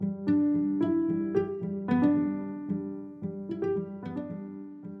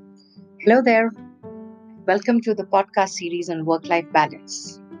Hello there. Welcome to the podcast series on work life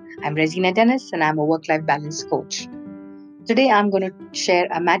balance. I'm Resina Dennis and I'm a work life balance coach. Today I'm going to share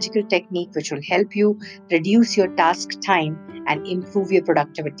a magical technique which will help you reduce your task time and improve your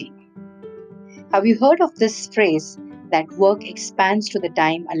productivity. Have you heard of this phrase that work expands to the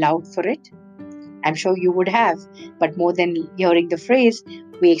time allowed for it? I'm sure you would have, but more than hearing the phrase,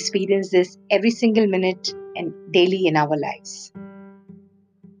 we experience this every single minute and daily in our lives.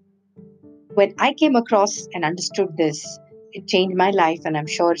 When I came across and understood this, it changed my life and I'm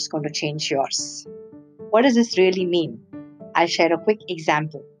sure it's going to change yours. What does this really mean? I'll share a quick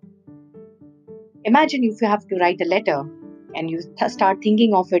example. Imagine if you have to write a letter and you start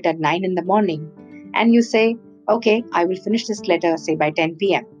thinking of it at 9 in the morning and you say, okay, I will finish this letter, say by 10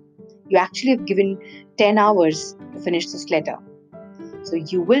 p.m. You actually have given 10 hours to finish this letter. So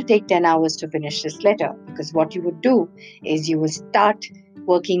you will take 10 hours to finish this letter because what you would do is you will start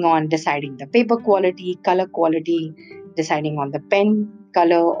working on deciding the paper quality, color quality, deciding on the pen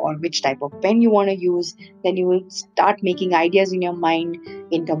color or which type of pen you want to use. Then you will start making ideas in your mind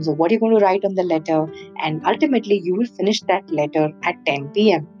in terms of what you're going to write on the letter. And ultimately, you will finish that letter at 10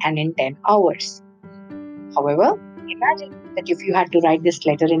 p.m. and in 10 hours. However, imagine that if you had to write this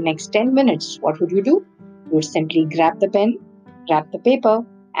letter in next 10 minutes, what would you do? You would simply grab the pen, grab the paper,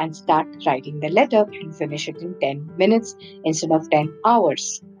 and start writing the letter and finish it in 10 minutes instead of 10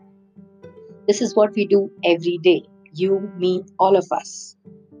 hours. This is what we do every day. You, me, all of us.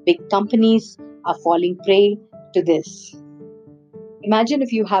 Big companies are falling prey to this. Imagine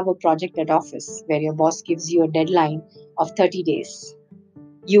if you have a project at office where your boss gives you a deadline of 30 days.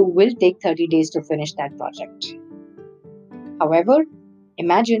 You will take 30 days to finish that project. However,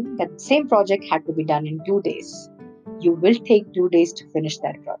 imagine that same project had to be done in 2 days. You will take 2 days to finish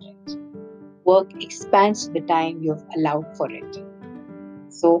that project. Work expands the time you've allowed for it.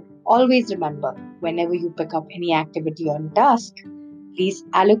 So always remember, whenever you pick up any activity or task, please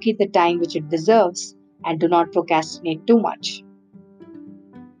allocate the time which it deserves and do not procrastinate too much.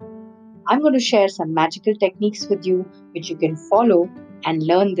 I'm going to share some magical techniques with you which you can follow and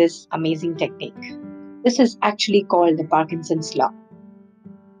learn this amazing technique. This is actually called the Parkinson's Law.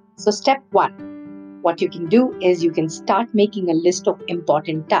 So, step one, what you can do is you can start making a list of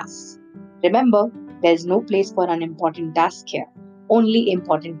important tasks. Remember, there is no place for unimportant tasks here, only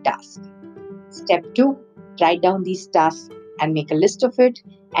important tasks. Step two, write down these tasks and make a list of it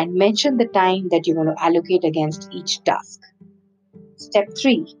and mention the time that you're going to allocate against each task. Step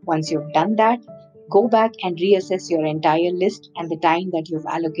three, once you've done that, go back and reassess your entire list and the time that you've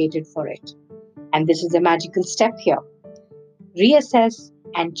allocated for it. And this is a magical step here. Reassess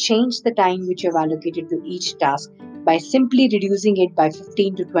and change the time which you have allocated to each task by simply reducing it by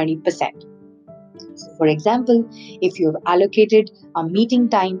 15 to 20%. So for example, if you have allocated a meeting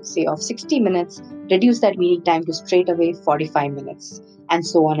time, say of 60 minutes, reduce that meeting time to straight away 45 minutes, and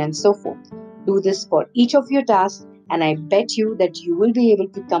so on and so forth. Do this for each of your tasks, and I bet you that you will be able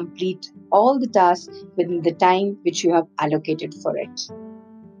to complete all the tasks within the time which you have allocated for it.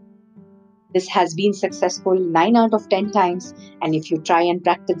 This has been successful 9 out of 10 times, and if you try and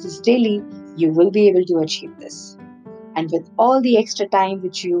practice this daily, you will be able to achieve this. And with all the extra time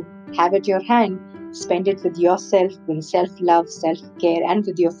which you have at your hand, spend it with yourself, with self-love, self-care, and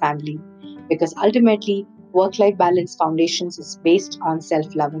with your family. Because ultimately, work-life balance foundations is based on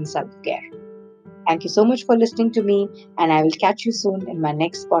self-love and self-care. Thank you so much for listening to me, and I will catch you soon in my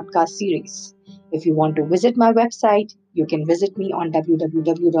next podcast series. If you want to visit my website, you can visit me on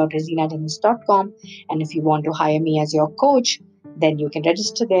www.resinadennis.com. And if you want to hire me as your coach, then you can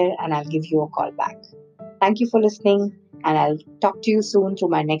register there and I'll give you a call back. Thank you for listening, and I'll talk to you soon through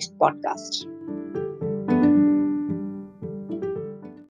my next podcast.